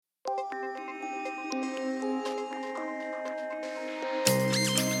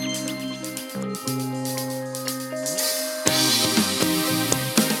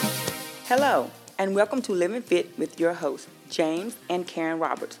Hello, and welcome to Living Fit with your hosts, James and Karen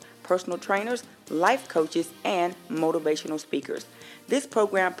Roberts, personal trainers, life coaches, and motivational speakers. This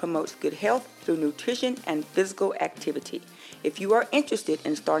program promotes good health through nutrition and physical activity. If you are interested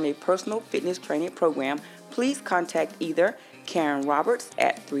in starting a personal fitness training program, please contact either Karen Roberts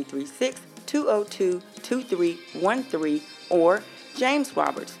at 336-202-2313 or James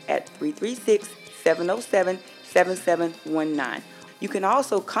Roberts at 336-707-7719. You can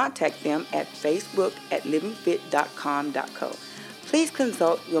also contact them at Facebook at livingfit.com.co. Please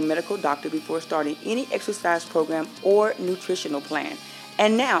consult your medical doctor before starting any exercise program or nutritional plan.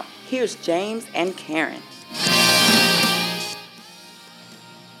 And now, here's James and Karen.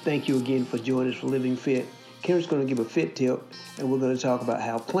 Thank you again for joining us for Living Fit. Karen's going to give a fit tip, and we're going to talk about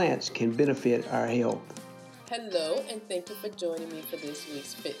how plants can benefit our health. Hello, and thank you for joining me for this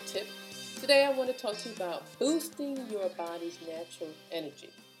week's fit tip. Today I want to talk to you about boosting your body's natural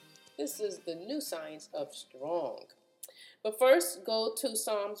energy. This is the new science of strong. But first, go to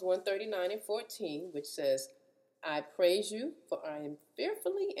Psalms 139:14, which says, I praise you, for I am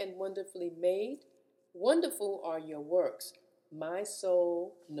fearfully and wonderfully made. Wonderful are your works. My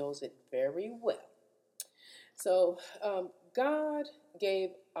soul knows it very well. So, God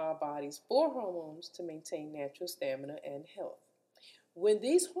gave our bodies 4 hormones to maintain natural stamina and health. When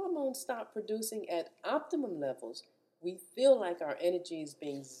these hormones stop producing at optimum levels, we feel like our energy is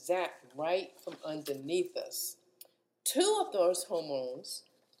being zapped right from underneath us. 2 of those hormones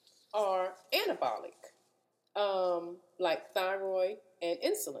are anabolic, like thyroid and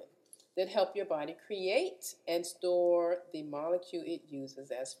insulin, that help your body create and store the molecule it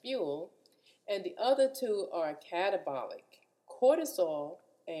uses as fuel. And the other 2 are catabolic, cortisol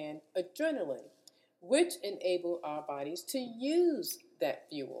and adrenaline, which enable our bodies to use that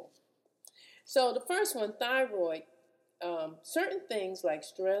fuel. So the first one, thyroid, certain things like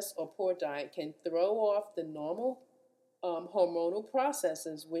stress or poor diet can throw off the normal hormonal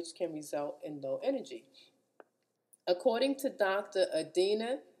processes, which can result in low energy. According to Dr.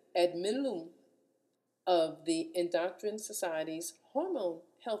 Adina Edmilum of the Endocrine Society's Hormone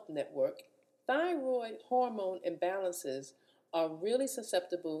Health Network, thyroid hormone imbalances are really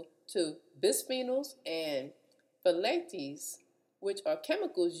susceptible to bisphenols and phthalates, which are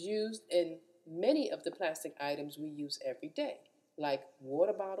chemicals used in many of the plastic items we use every day, like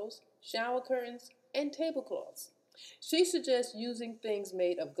water bottles, shower curtains, and tablecloths. She suggests using things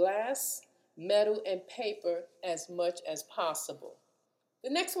made of glass, metal, and paper as much as possible. The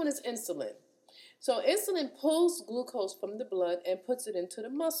next one is insulin. So insulin pulls glucose from the blood and puts it into the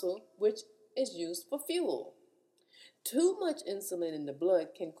muscle, which is used for fuel. Too much insulin in the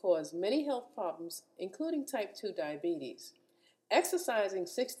blood can cause many health problems, including type 2 diabetes. Exercising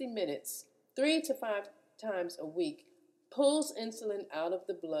 60 minutes, 3 to 5 times a week, pulls insulin out of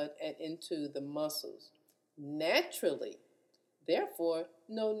the blood and into the muscles naturally. Therefore,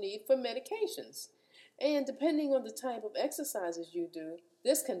 no need for medications. And depending on the type of exercises you do,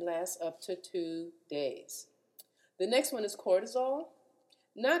 this can last up to 2 days. The next one is cortisol.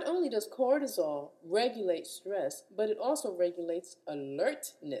 Not only does cortisol regulate stress, but it also regulates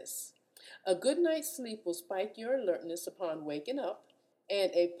alertness. A good night's sleep will spike your alertness upon waking up,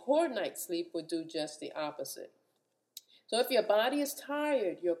 and a poor night's sleep will do just the opposite. So if your body is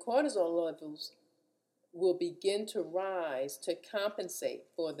tired, your cortisol levels will begin to rise to compensate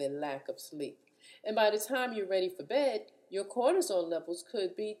for the lack of sleep. And by the time you're ready for bed, your cortisol levels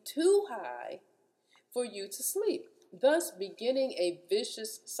could be too high for you to sleep, thus beginning a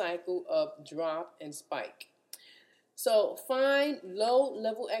vicious cycle of drop and spike. So find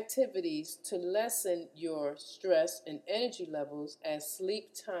low-level activities to lessen your stress and energy levels as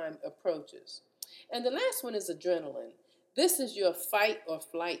sleep time approaches. And the last one is adrenaline. This is your fight or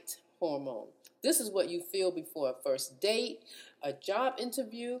flight hormone. This is what you feel before a first date, a job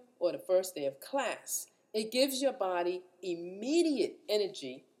interview, or the first day of class. It gives your body immediate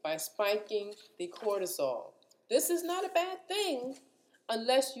energy by spiking the cortisol. This is not a bad thing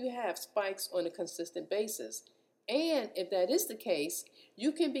unless you have spikes on a consistent basis. And if that is the case,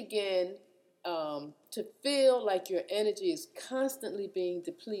 you can begin to feel like your energy is constantly being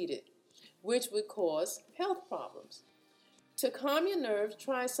depleted, which would cause health problems. To calm your nerves,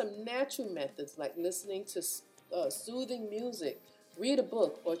 try some natural methods like listening to soothing music, read a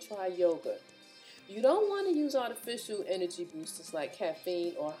book, or try yoga. You don't want to use artificial energy boosters like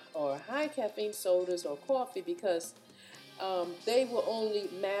caffeine or high caffeine sodas or coffee because they will only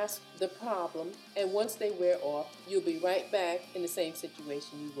mask the problem, and once they wear off, you'll be right back in the same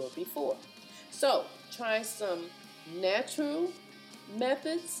situation you were before. So try some natural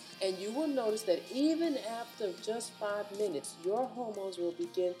methods, and you will notice that even after just 5 minutes, your hormones will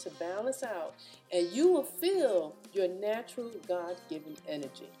begin to balance out and you will feel your natural God-given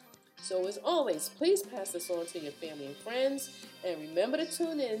energy. So as always, please pass this on to your family and friends, and remember to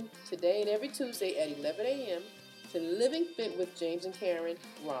tune in today and every Tuesday at 11 a.m. to Living Fit with James and Karen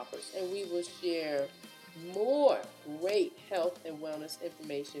Roberts, and we will share more great health and wellness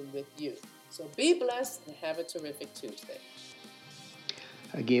information with you. So be blessed and have a terrific Tuesday.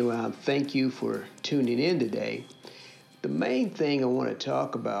 Again, thank you for tuning in today. The main thing I want to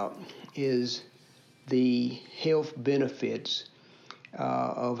talk about is the health benefits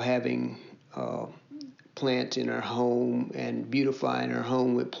of having plants in our home and beautifying our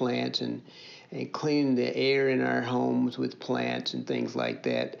home with plants and cleaning the air in our homes with plants and things like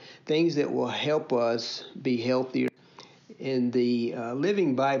that. Things that will help us be healthier. In the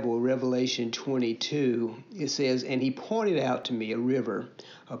Living Bible, Revelation 22, it says, "And he pointed out to me a river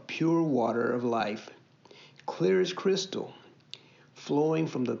of pure water of life, clear as crystal, flowing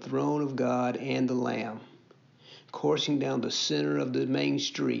from the throne of God and the Lamb, coursing down the center of the main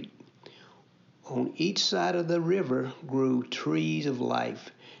street. On each side of the river grew trees of life,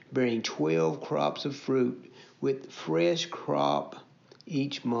 bearing 12 crops of fruit, with fresh crop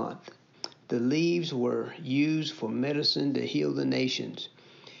each month. The leaves were used for medicine to heal the nations."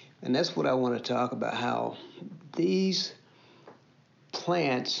 And that's what I want to talk about, how these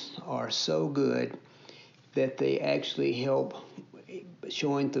plants are so good that they actually help,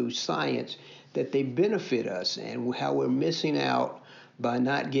 showing through science, that they benefit us, and how we're missing out by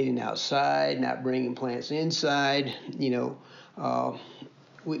not getting outside, not bringing plants inside.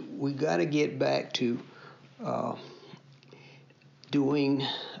 We got to get back to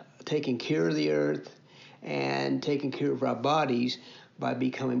taking care of the earth and taking care of our bodies by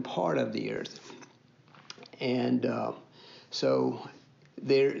becoming part of the earth. And so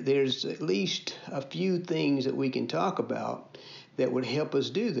there's at least a few things that we can talk about that would help us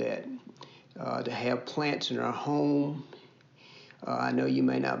do that. To have plants in our home. I know you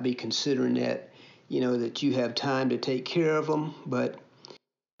may not be considering that, that you have time to take care of them, but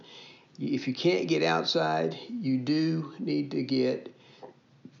if you can't get outside, you do need to get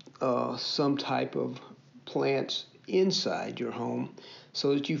some type of plants inside your home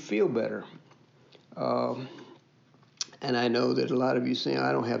so that you feel better. And I know that a lot of you saying,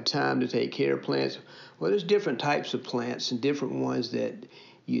 "I don't have time to take care of plants." Well, there's different types of plants and different ones that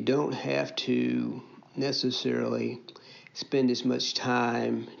you don't have to necessarily spend as much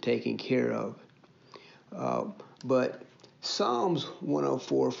time taking care of. But Psalms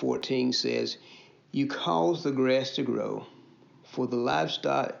 104:14 says, "You cause the grass to grow for the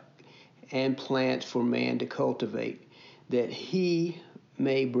livestock and plants for man to cultivate, that he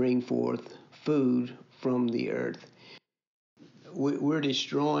may bring forth food from the earth." We're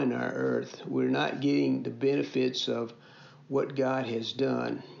destroying our earth. We're not getting the benefits of what God has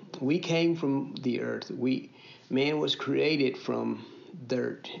done. We came from the earth. Man was created from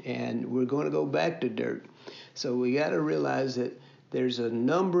dirt, and we're going to go back to dirt. So we got to realize that there's a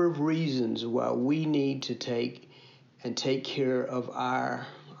number of reasons why we need to take care of our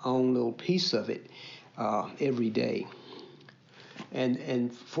own little piece of it every day. And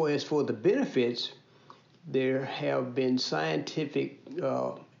as for the benefits, there have been scientific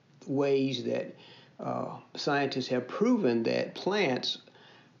ways that scientists have proven that plants,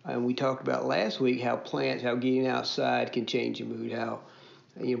 and we talked about last week how getting outside can change your mood, how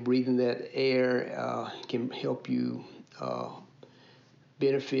breathing that air can help you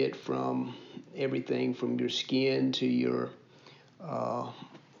benefit from everything from your skin to your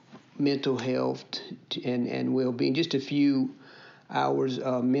mental health and well-being. Just a few hours,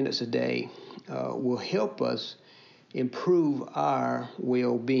 minutes a day will help us improve our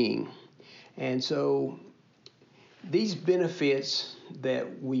well-being. And so these benefits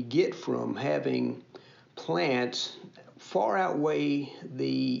that we get from having plants far outweigh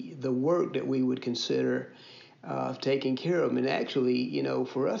the work that we would consider taking care of them. And actually,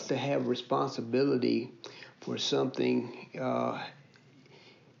 for us to have responsibility for something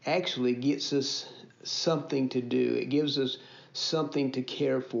actually gets us something to do. It gives us something to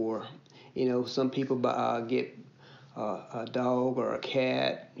care for. Some people get a dog or a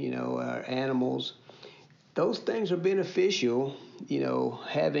cat, or animals. Those things are beneficial,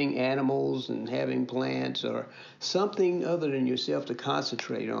 having animals and having plants or something other than yourself to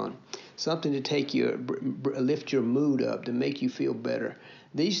concentrate on, something to lift your mood up, to make you feel better.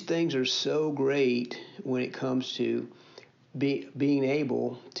 These things are so great when it comes to being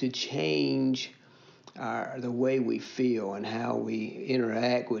able to change the way we feel and how we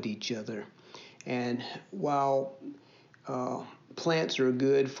interact with each other. And while plants are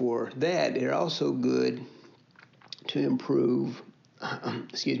good for that. They're also good to improve,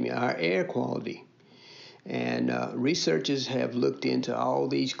 our air quality. And researchers have looked into all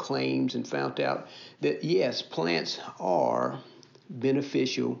these claims and found out that yes, plants are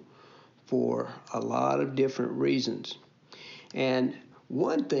beneficial for a lot of different reasons. And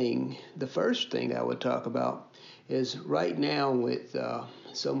the first thing I would talk about is right now with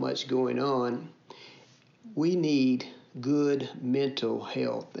so much going on, we need good mental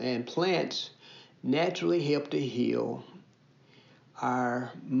health. And plants naturally help to heal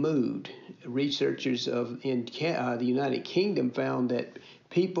our mood. Researchers in the United Kingdom found that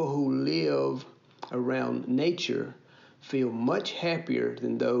people who live around nature feel much happier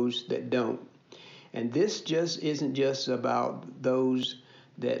than those that don't. And this just isn't just about those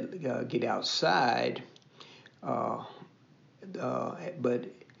that get outside, uh, but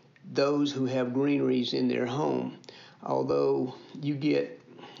those who have greeneries in their home. Although you get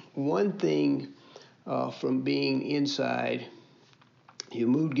one thing from being inside, your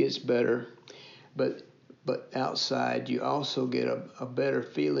mood gets better, but outside you also get a better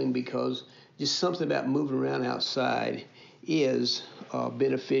feeling, because just something about moving around outside is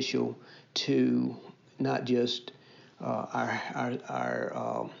beneficial to not just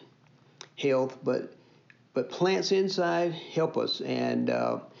our health, but plants inside help us. And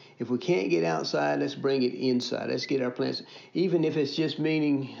if we can't get outside, let's bring it inside. Let's get our plants, even if it's just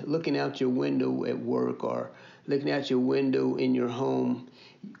meaning looking out your window at work or looking out your window in your home.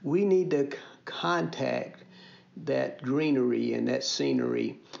 We need to contact that greenery and that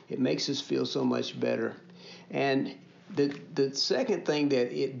scenery. It makes us feel so much better. And the second thing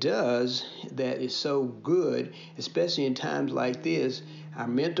that it does that is so good, especially in times like this, our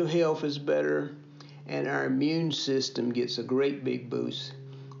mental health is better and our immune system gets a great big boost.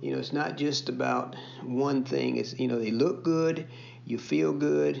 It's not just about one thing. It's, they look good, you feel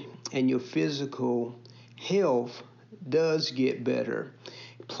good, and your physical health does get better.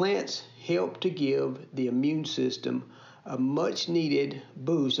 Plants help to give the immune system a much needed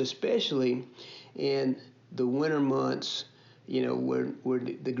boost, especially in the winter months, where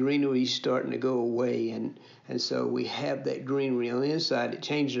the greenery is starting to go away, and so we have that greenery on the inside. It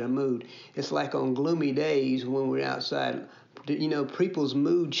changes our mood. It's like on gloomy days when we're outside, people's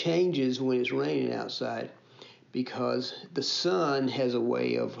mood changes when it's raining outside, because the sun has a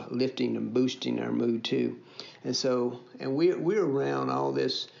way of lifting and boosting our mood too. And we're around all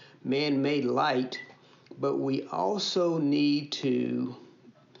this man-made light, but we also need to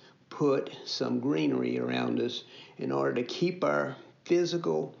put some greenery around us in order to keep our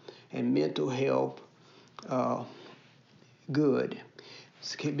physical and mental health good.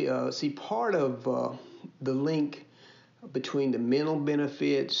 See, part of the link between the mental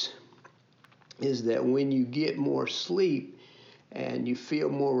benefits is that when you get more sleep and you feel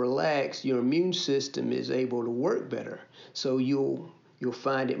more relaxed, your immune system is able to work better. So you'll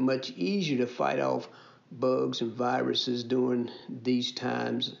find it much easier to fight off bugs and viruses during these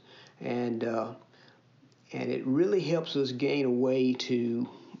times, and it really helps us gain a way to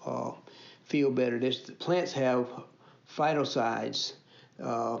feel better. Plants have phytoncides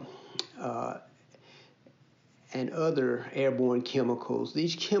and other airborne chemicals.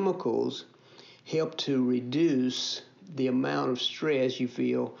 These chemicals help to reduce the amount of stress you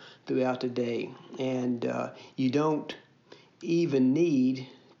feel throughout the day, and you don't even need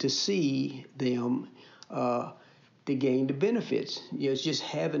to see them to gain the benefits. It's just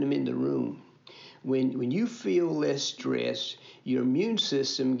having them in the room. When you feel less stress, your immune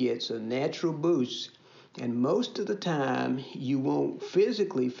system gets a natural boost, and most of the time you won't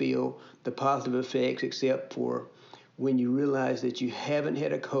physically feel the positive effects, except for when you realize that you haven't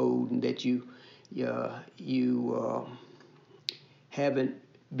had a cold and that you haven't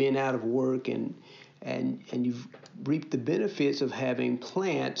been out of work, and you've reaped the benefits of having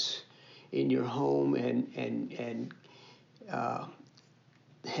plants in your home, and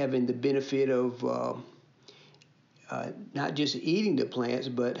having the benefit of not just eating the plants,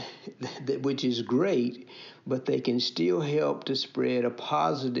 but which is great, but they can still help to spread a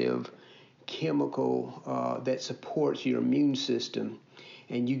positive chemical that supports your immune system,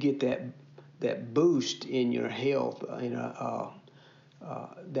 and you get that boost in your health in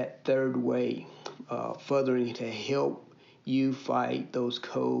that third way, furthering to help you fight those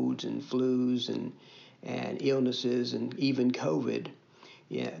colds and flus and illnesses and even COVID.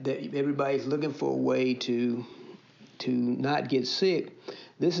 Everybody's looking for a way to not get sick.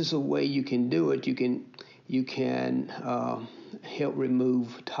 This is a way you can do it. You can help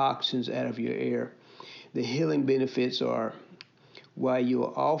remove toxins out of your air. The healing benefits are why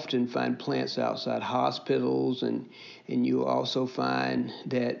you'll often find plants outside hospitals, and you'll also find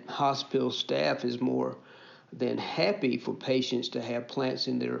that hospital staff is more than happy for patients to have plants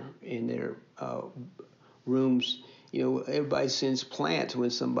in their rooms. Everybody sends plants when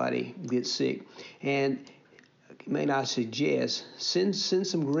somebody gets sick, and may I suggest send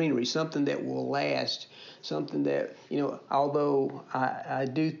some greenery, something that will last, something that although I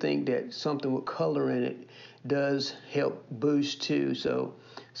do think that something with color in it does help boost too. So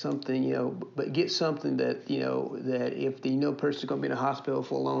something, but get something that that if the person's going to be in a hospital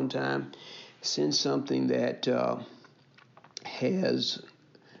for a long time, send something that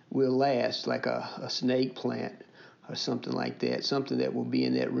will last, like a snake plant or something like that, something that will be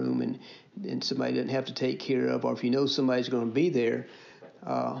in that room and somebody doesn't have to take care of, or if somebody's going to be there,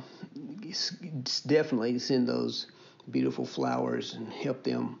 definitely send those beautiful flowers and help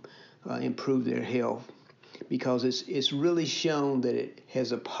them improve their health, because it's really shown that it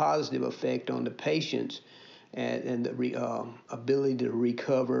has a positive effect on the patients and the ability to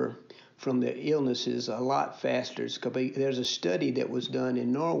recover from their illnesses a lot faster. There's a study that was done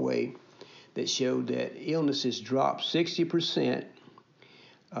in Norway that showed that illnesses dropped 60%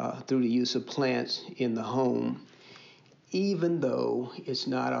 through the use of plants in the home. Even though it's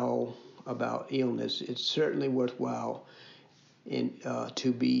not all about illness, it's certainly worthwhile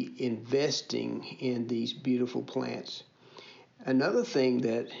to be investing in these beautiful plants. Another thing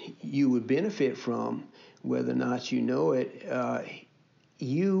that you would benefit from, whether or not you know it,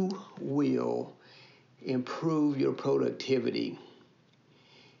 you will improve your productivity.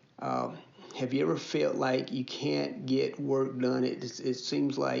 Have you ever felt like you can't get work done? It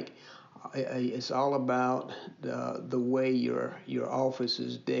seems like it's all about the way your office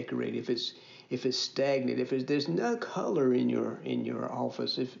is decorated. If it's stagnant, if there's no color in your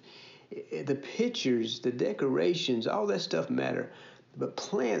office, if the pictures, the decorations, all that stuff matter. But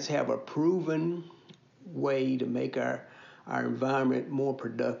plants have a proven way to make our environment more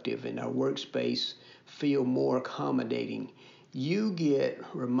productive and our workspace feel more accommodating. You get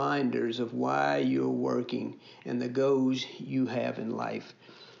reminders of why you're working and the goals you have in life.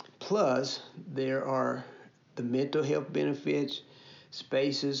 Plus, there are the mental health benefits,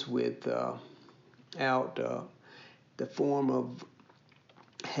 spaces without the form of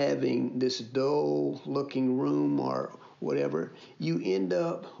having this dull-looking room or whatever. You end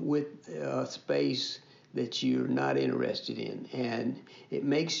up with a space that you're not interested in, and it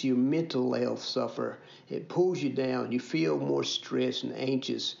makes your mental health suffer. It pulls you down. You feel more stressed and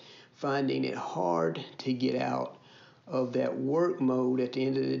anxious, finding it hard to get out of that work mode at the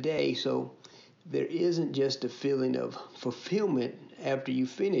end of the day. So there isn't just a feeling of fulfillment after you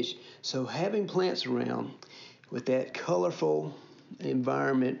finish. So having plants around with that colorful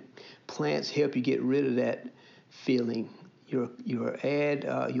environment, plants help you get rid of that feeling. You'll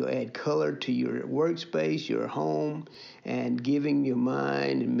add color to your workspace, your home, and giving your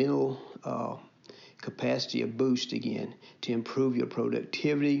mind and mental capacity a boost again to improve your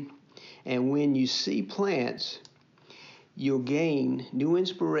productivity. And when you see plants, you'll gain new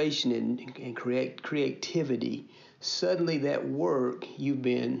inspiration and creativity. Suddenly that work you've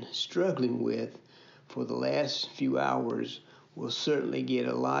been struggling with for the last few hours will certainly get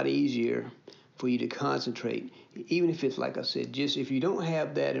a lot easier for you to concentrate. Even if it's, like I said, just if you don't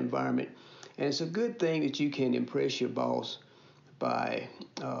have that environment. And it's a good thing that you can impress your boss by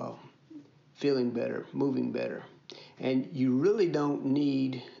feeling better, moving better. And you really don't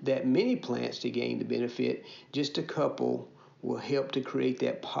need that many plants to gain the benefit. Just a couple will help to create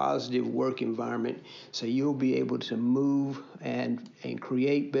that positive work environment, so you'll be able to move and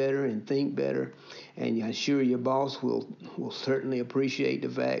create better and think better. And I'm sure your boss will certainly appreciate the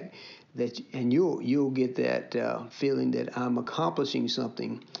fact that, and you'll get that feeling that I'm accomplishing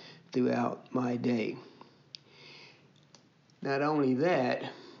something throughout my day. Not only that,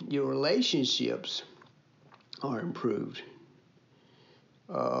 your relationships are improved.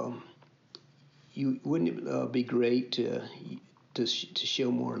 Wouldn't it be great to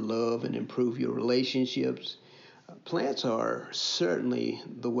show more love and improve your relationships? Plants are certainly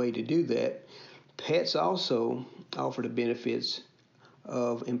the way to do that. Pets also offer the benefits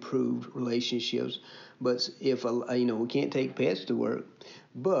of improved relationships, but if we can't take pets to work,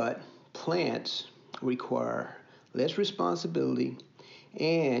 but plants require less responsibility,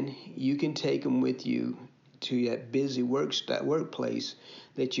 and you can take them with you to that busy workplace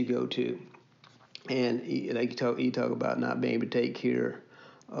that you go to. And like you talk about not being able to take care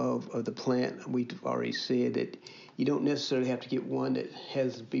of the plant. We've already said that you don't necessarily have to get one that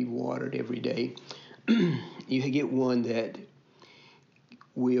has to be watered every day. You can get one that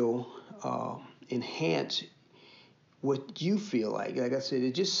will enhance what you feel like. Like I said,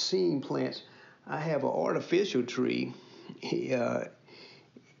 it just seeing plants. I have an artificial tree, uh,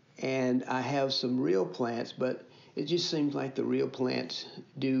 and I have some real plants, but it just seems like the real plants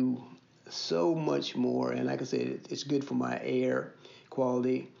do so much more. And like I said, it's good for my air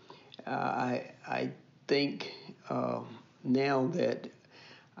quality. I think now that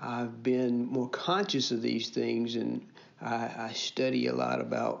I've been more conscious of these things, and I study a lot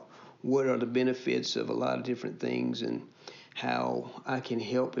about what are the benefits of a lot of different things and how I can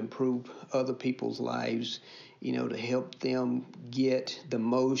help improve other people's lives, to help them get the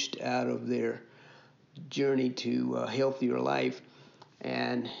most out of their journey to a healthier life.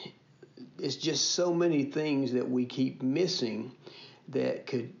 And it's just so many things that we keep missing that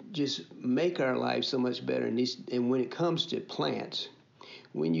could just make our lives so much better. And when it comes to plants,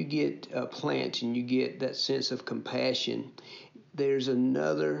 when you get plants and you get that sense of compassion, there's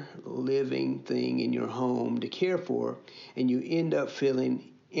another living thing in your home to care for, and you end up feeling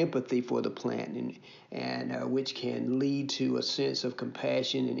empathy for the plant, and which can lead to a sense of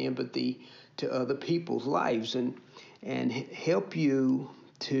compassion and empathy to other people's lives, and help you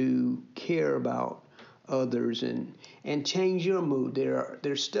to care about others and change your mood. There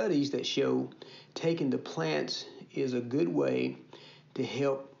are studies that show taking the plants is a good way to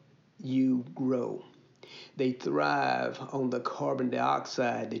help you grow. They thrive on the carbon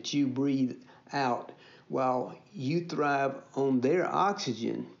dioxide that you breathe out while you thrive on their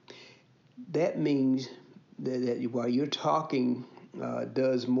oxygen. That means that while you're talking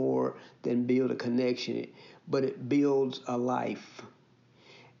does more than build a connection, but it builds a life.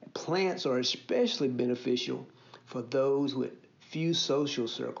 Plants are especially beneficial for those with few social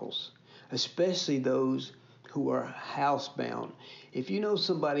circles, especially those who are housebound. If you know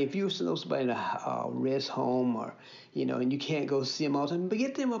somebody in a rest home, or and you can't go see them all the time, but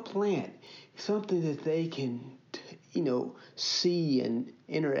get them a plant, something that they can, see and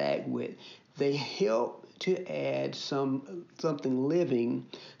interact with. They help to add something living,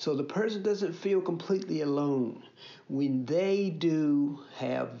 so the person doesn't feel completely alone. When they do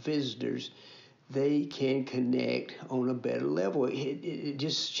have visitors, they can connect on a better level. It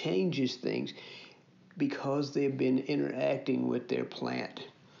just changes things because they've been interacting with their plant.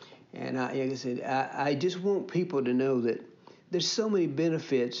 And like I said, I just want people to know that there's so many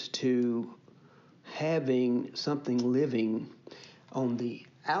benefits to having something living on the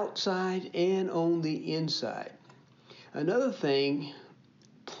outside and on the inside. Another thing,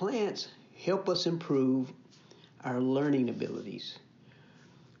 plants help us improve our learning abilities.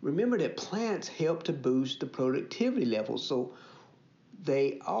 Remember that plants help to boost the productivity levels, so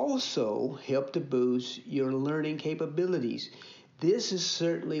they also help to boost your learning capabilities. This is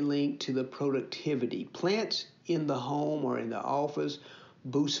certainly linked to the productivity. Plants in the home or in the office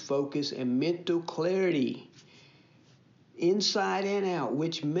boost focus and mental clarity inside and out,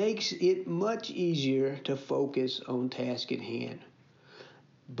 which makes it much easier to focus on task at hand.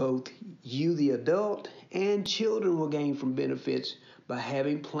 Both you, the adult, and children will gain from benefits by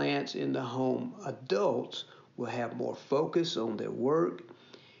having plants in the home. Adults will have more focus on their work.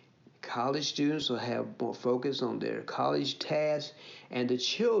 College students will have more focus on their college tasks, and the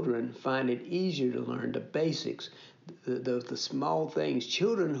children find it easier to learn the basics, the small things.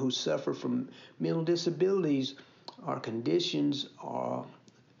 Children who suffer from mental disabilities or conditions are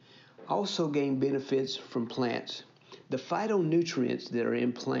also gain benefits from plants. The phytonutrients that are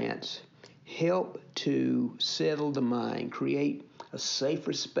in plants help to settle the mind, create a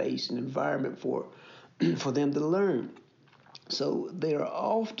safer space and environment for them to learn. So they are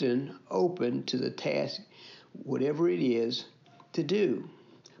often open to the task, whatever it is, to do.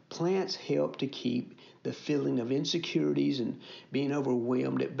 Plants help to keep the feeling of insecurities and being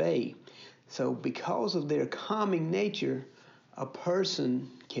overwhelmed at bay. So because of their calming nature, a person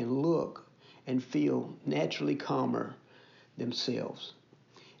can look and feel naturally calmer themselves.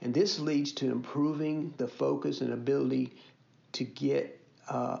 And this leads to improving the focus and ability to get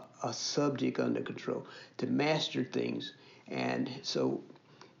a subject under control, to master things. And so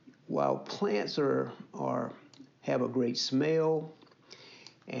while plants have a great smell,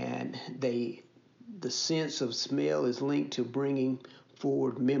 and the sense of smell is linked to bringing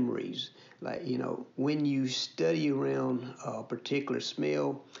forward memories. Like, when you study around a particular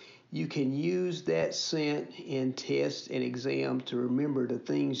smell, you can use that scent in tests and exams to remember the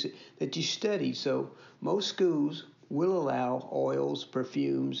things that you studied. So most schools will allow oils,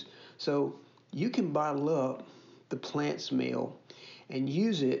 perfumes, so you can bottle up the plant smell and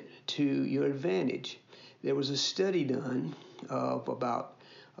use it to your advantage. There was a study done of about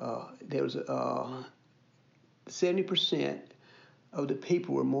 70% of the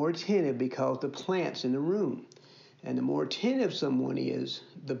people were more attentive because of the plants in the room. And the more attentive someone is,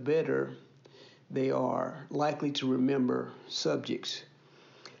 the better they are likely to remember subjects.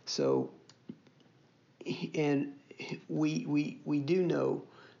 So, and we do know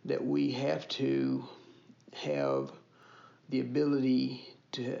that we have to have the ability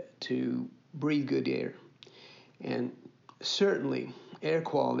to breathe good air. And certainly, air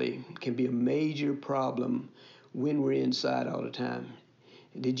quality can be a major problem when we're inside all the time.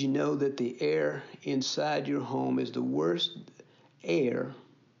 Did you know that the air inside your home is the worst air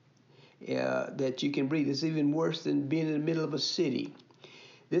that you can breathe? It's even worse than being in the middle of a city.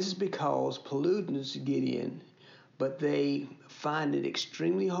 This is because pollutants get in, but they find it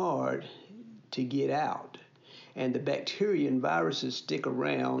extremely hard to get out. And the bacteria and viruses stick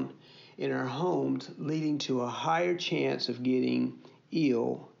around in our homes, leading to a higher chance of getting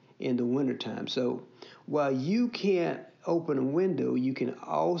ill in the wintertime. So while you can't open a window, you can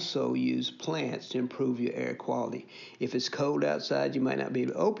also use plants to improve your air quality. If it's cold outside, you might not be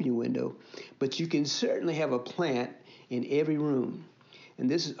able to open your window, but you can certainly have a plant in every room. And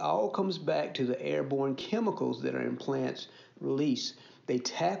this all comes back to the airborne chemicals that are in plants release. They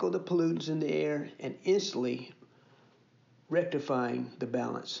tackle the pollutants in the air and instantly rectifying the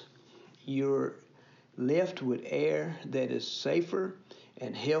balance. You're left with air that is safer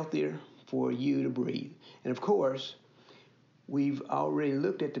and healthier for you to breathe. And of course, we've already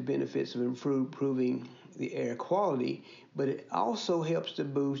looked at the benefits of improving the air quality, but it also helps to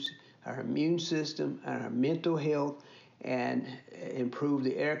boost our immune system, our mental health, and improve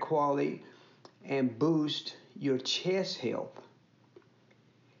the air quality and boost your chest health.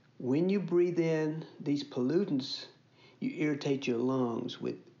 When you breathe in these pollutants, you irritate your lungs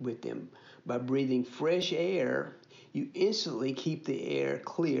with them. By breathing fresh air, you instantly keep the air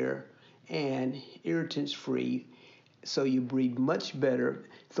clear and irritants free, so you breathe much better.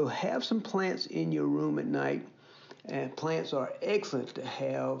 So have some plants in your room at night, and plants are excellent to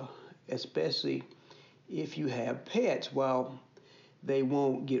have, especially if you have pets. While they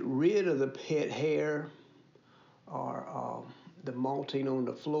won't get rid of the pet hair or the molting on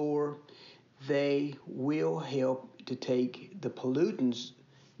the floor, they will help to take the pollutants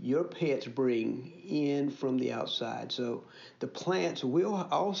your pets bring in from the outside. So the plants will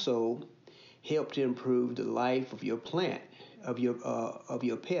also help to improve the life of your plant, of your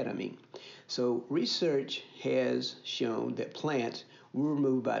pet. So research has shown that plants will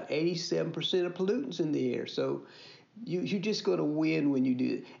remove about 87% of pollutants in the air. So you just go to win when you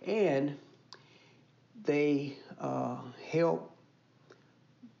do it, and they help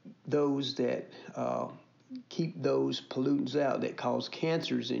those that keep those pollutants out that cause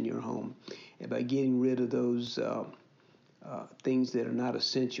cancers in your home, and by getting rid of those things that are not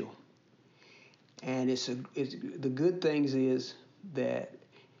essential. And it's the good things is that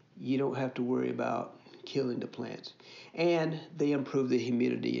you don't have to worry about killing the plants, and they improve the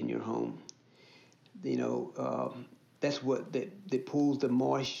humidity in your home. That's what that pulls the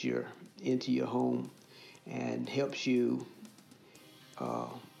moisture into your home and helps you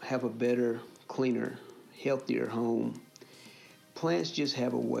have a better, cleaner, healthier home. Plants just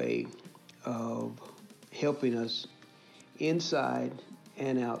have a way of helping us inside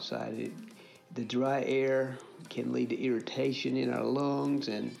and outside. The dry air can lead to irritation in our lungs,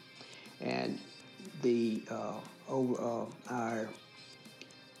 and the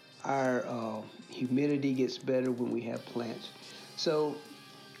our humidity gets better when we have plants. So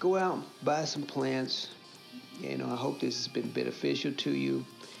go out and buy some plants. I hope this has been beneficial to you.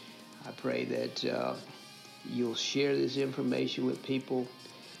 I pray that you'll share this information with people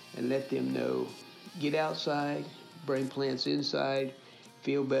and let them know. Get outside, bring plants inside,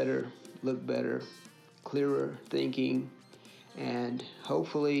 feel better, look better, clearer thinking, and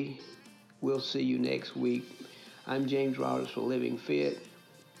hopefully we'll see you next week. I'm James Roberts for Living Fit.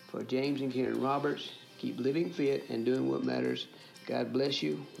 For James and Karen Roberts, keep living fit and doing what matters. God bless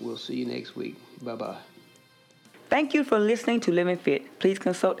you. We'll see you next week. Bye-bye. Thank you for listening to Living Fit. Please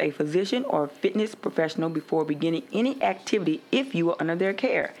consult a physician or fitness professional before beginning any activity if you are under their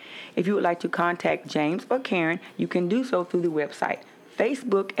care. If you would like to contact James or Karen, you can do so through the website,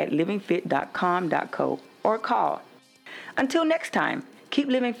 Facebook at livingfit.com.co, or call. Until next time, keep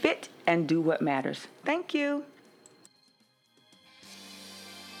living fit and do what matters. Thank you.